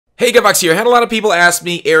Hey, Gavox here. Had a lot of people ask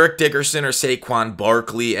me Eric Dickerson or SAQUON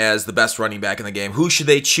Barkley as the best running back in the game. Who should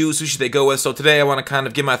they choose? Who should they go with? So today I want to kind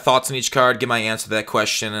of give my thoughts on each card, give my answer to that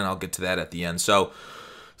question, and I'll get to that at the end. So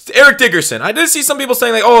Eric Dickerson. I did see some people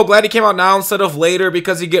saying like, oh, glad he came out now instead of later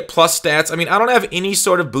because he get plus stats. I mean, I don't have any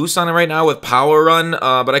sort of boost on him right now with power run,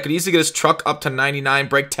 but I could easily get his truck up to 99,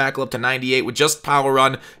 break tackle up to 98 with just power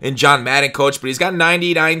run in John Madden coach, but he's got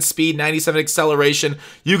 99 speed, 97 acceleration.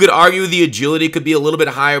 You could argue the agility could be a little bit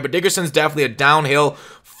higher, but Dickerson's definitely a downhill,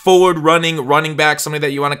 forward running back, something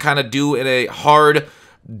that you want to kind of do in a hard,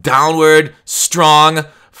 downward, strong,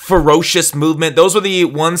 ferocious movement. Those were the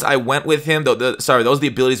ones I went with him. Those are the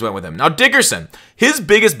abilities I went with him. Now, Dickerson, his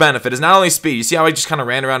biggest benefit is not only speed. You see how he just kind of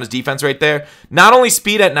ran around his defense right there? Not only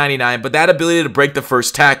speed at 99, but that ability to break the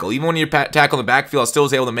first tackle. Even when you tackle in the backfield, I still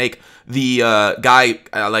was able to make the guy,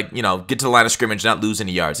 get to the line of scrimmage, not lose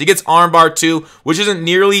any yards. He gets armbar too, which isn't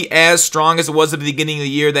nearly as strong as it was at the beginning of the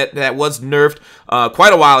year. That was nerfed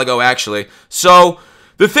quite a while ago, actually. So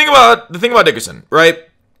the thing about Dickerson, right?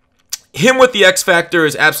 Him with the X Factor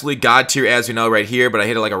is absolutely God tier, as you know, right here, but I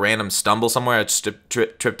hit it like a random stumble somewhere. I just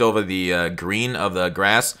tripped over the green of the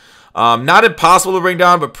grass. Not impossible to bring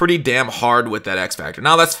down, but pretty damn hard with that X Factor.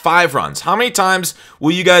 Now, that's 5 runs. How many times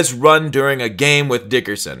will you guys run during a game with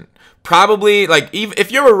Dickerson? Probably, like,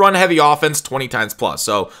 if you're a run-heavy offense, 20 times plus.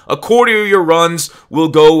 So, a quarter of your runs will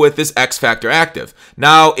go with this X Factor active.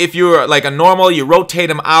 Now, if you're, like, a normal, you rotate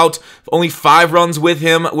him out, only 5 runs with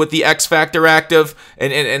him with the X Factor active,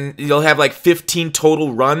 and you'll have, like, 15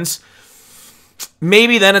 total runs.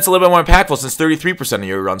 Maybe then it's a little bit more impactful since 33% of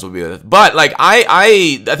your runs will be with it. But, like,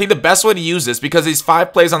 I think the best way to use this, because these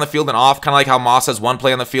 5 plays on the field and off, kind of like how Moss has 1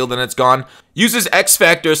 play on the field and it's gone, uses X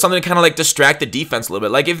Factor as something to kind of like distract the defense a little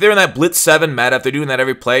bit. Like if they're in that blitz 7 meta, if they're doing that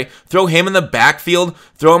every play, throw him in the backfield,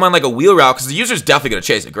 throw him on like a wheel route, because the user's definitely going to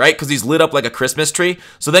chase it, right? Because he's lit up like a Christmas tree.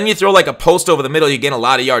 So then you throw like a post over the middle, you gain a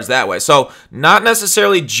lot of yards that way. So not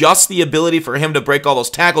necessarily just the ability for him to break all those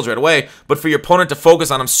tackles right away, but for your opponent to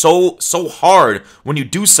focus on him so hard when you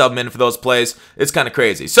do sub him in for those plays, it's kind of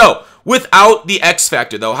crazy. So without the X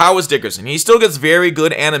Factor, though, how is Dickerson? He still gets very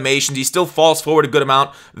good animations. He still falls forward a good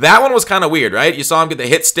amount. That one was kind of weird, right? You saw him get the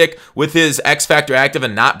hit stick with his X Factor active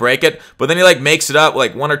and not break it, but then he like makes it up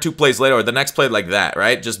like 1 or 2 plays later, or the next play like that,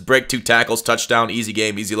 right? Just break 2 tackles, touchdown, easy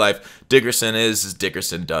game, easy life. Dickerson is as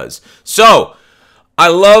Dickerson does. So I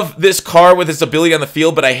love this card with his ability on the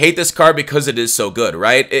field, but I hate this card because it is so good,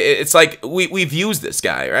 right? It's like we've used this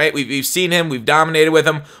guy, right? We've seen him, we've dominated with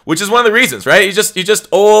him, which is one of the reasons, right? He's just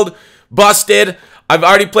old, busted. I've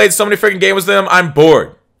already played so many freaking games with him. I'm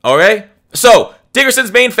bored. All right? So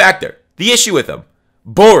Dickerson's main factor, the issue with him,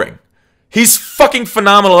 boring. He's fucking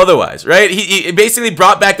phenomenal otherwise, right? He basically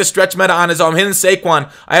brought back the stretch meta on his own. Him and SAQUON,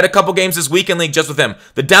 I had a couple games this weekend league just with him.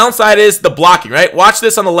 The downside is the blocking, right? Watch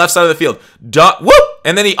this on the left side of the field. Whoop!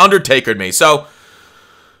 And then he Undertakered me. So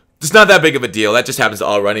it's not that big of a deal. That just happens to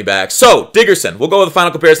all running backs. So Dickerson, we'll go with the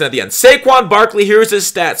final comparison at the end. SAQUON Barkley, here's his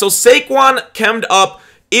stats. So SAQUON chemmed up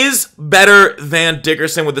is better than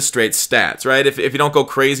Dickerson with the straight stats, right? If you don't go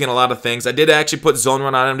crazy in a lot of things. I did actually put zone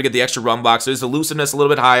run on him to get the extra run block, so his elusiveness a little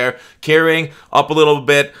bit higher, carrying up a little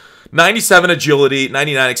bit. 97 agility,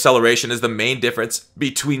 99 acceleration is the main difference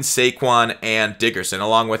between SAQUON and Dickerson,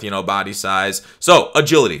 along with, body size. So,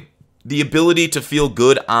 agility. The ability to feel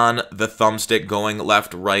good on the thumbstick going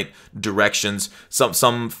left, right directions,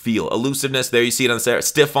 some feel. Elusiveness, there you see it on the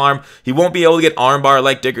stiff arm. He won't be able to get armbar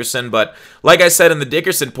like Dickerson, but like I said in the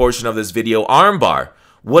Dickerson portion of this video, armbar,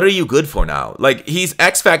 what are you good for now? Like,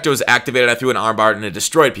 X Factor was activated, I threw an armbar and it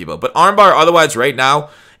destroyed people. But armbar otherwise right now,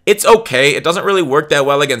 it's okay. It doesn't really work that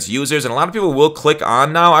well against users, and a lot of people will click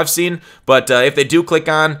on now, I've seen. But if they do click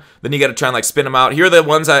on, then you got to try and like spin them out. Here are the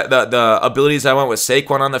ones, the abilities I went with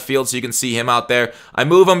SAQUON on the field, so you can see him out there. I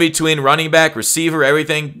move him between running back, receiver,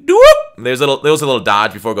 everything. There's a little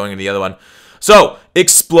dodge before going to the other one. So,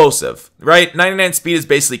 explosive, right? 99 speed is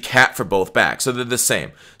basically cap for both backs, so they're the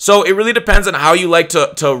same. So, it really depends on how you like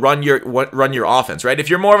to run your offense, right? If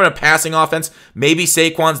you're more of a passing offense, maybe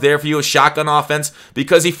SAQUON's there for you, a shotgun offense,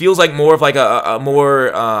 because he feels like more of like a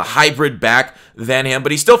more hybrid back than him,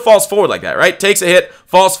 but he still falls forward like that, right? Takes a hit,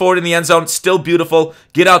 falls forward in the end zone, still beautiful.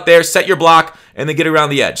 Get out there, set your block, and then get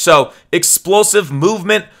around the edge. So, explosive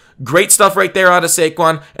movement, great stuff right there out of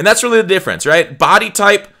SAQUON, and that's really the difference, right? Body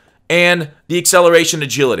type and the acceleration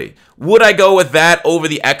agility. Would I go with that over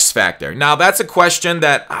the X Factor? Now, that's a question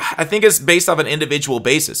that I think is based off an individual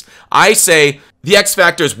basis. I say the X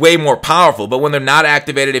Factor is way more powerful, but when they're not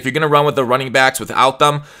activated, if you're going to run with the running backs without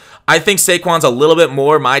them, I think Saquon's a little bit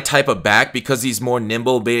more my type of back because he's more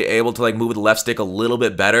nimble, be able to like move with the left stick a little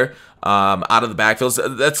bit better out of the backfield.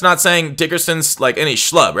 That's not saying Dickerson's like any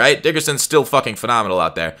schlub, right? Dickerson's still fucking phenomenal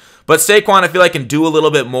out there. But Saquon, I feel like, can do a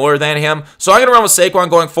little bit more than him. So I'm going to run with Saquon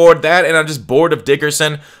going forward. That, and I'm just bored of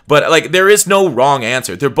Dickerson. But, like, there is no wrong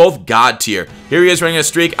answer. They're both God tier. Here he is running a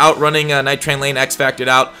streak, outrunning Night Train Lane, X-Factored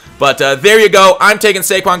out. But there you go. I'm taking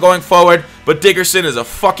Saquon going forward. But Dickerson is a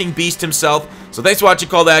fucking beast himself. So thanks for watching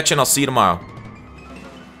Call to Action. I'll see you tomorrow.